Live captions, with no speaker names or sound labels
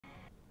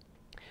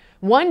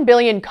1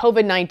 billion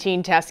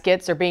COVID-19 test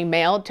kits are being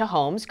mailed to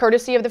homes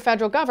courtesy of the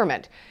federal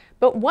government.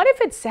 But what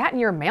if it sat in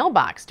your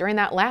mailbox during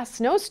that last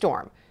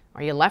snowstorm?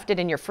 Or you left it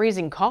in your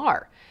freezing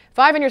car?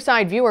 5 on Your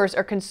Side viewers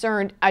are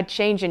concerned a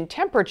change in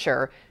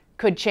temperature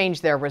could change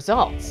their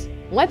results.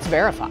 Let's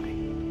verify.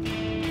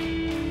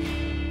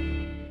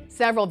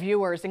 Several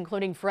viewers,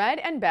 including Fred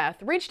and Beth,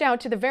 reached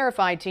out to the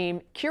Verify team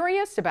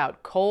curious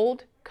about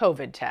cold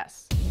COVID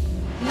tests.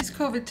 These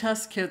COVID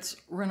test kits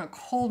were in a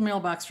cold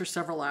mailbox for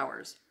several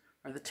hours.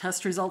 Are the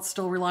test results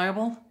still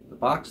reliable? The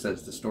box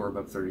says to store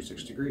above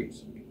 36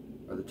 degrees.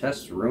 Are the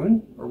tests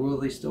ruined, or will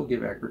they still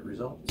give accurate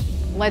results?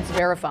 Let's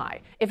verify.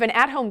 If an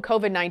at-home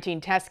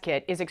COVID-19 test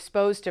kit is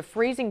exposed to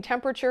freezing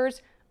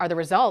temperatures, are the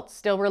results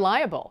still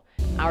reliable?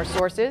 Our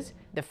sources,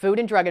 the Food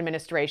and Drug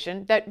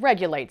Administration that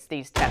regulates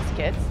these test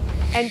kits,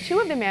 and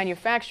 2 of the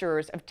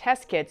manufacturers of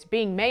test kits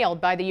being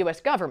mailed by the U.S.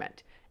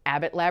 government,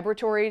 Abbott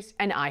Laboratories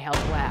and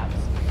iHealth Labs.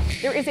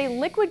 There is a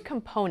liquid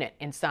component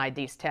inside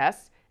these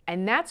tests,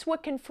 and that's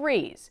what can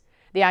freeze.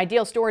 The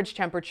ideal storage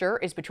temperature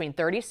is between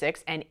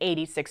 36 and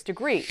 86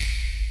 degrees.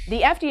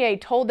 The FDA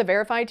told the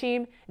Verify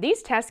team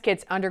these test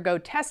kits undergo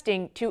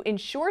testing to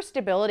ensure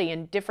stability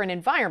in different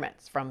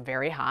environments, from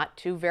very hot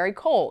to very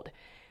cold.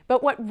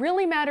 But what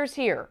really matters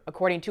here,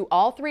 according to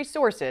all 3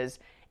 sources,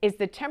 is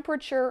the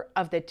temperature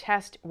of the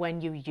test when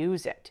you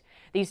use it.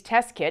 These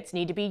test kits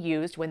need to be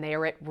used when they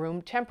are at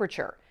room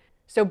temperature.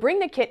 So bring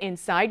the kit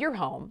inside your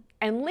home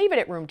and leave it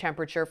at room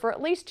temperature for at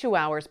least 2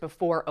 hours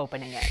before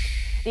opening it.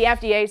 The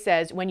FDA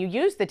says when you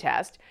use the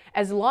test,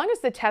 as long as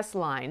the test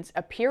lines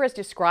appear as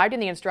described in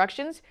the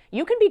instructions,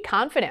 you can be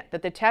confident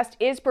that the test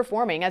is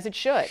performing as it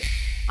should.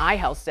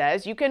 iHealth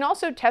says you can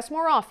also test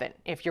more often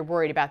if you're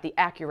worried about the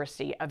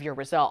accuracy of your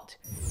result.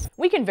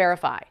 We can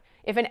verify.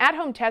 If an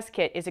at-home test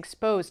kit is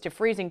exposed to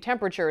freezing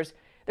temperatures,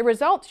 the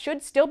results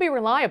should still be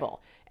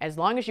reliable as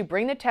long as you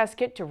bring the test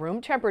kit to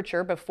room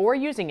temperature before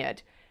using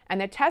it and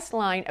the test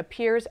line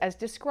appears as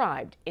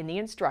described in the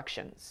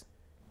instructions.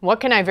 What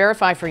can I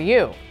verify for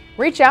you?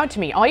 Reach out to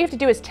me. All you have to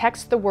do is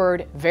text the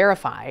word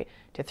VERIFY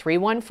to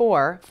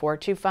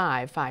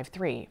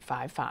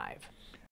 314-425-5355.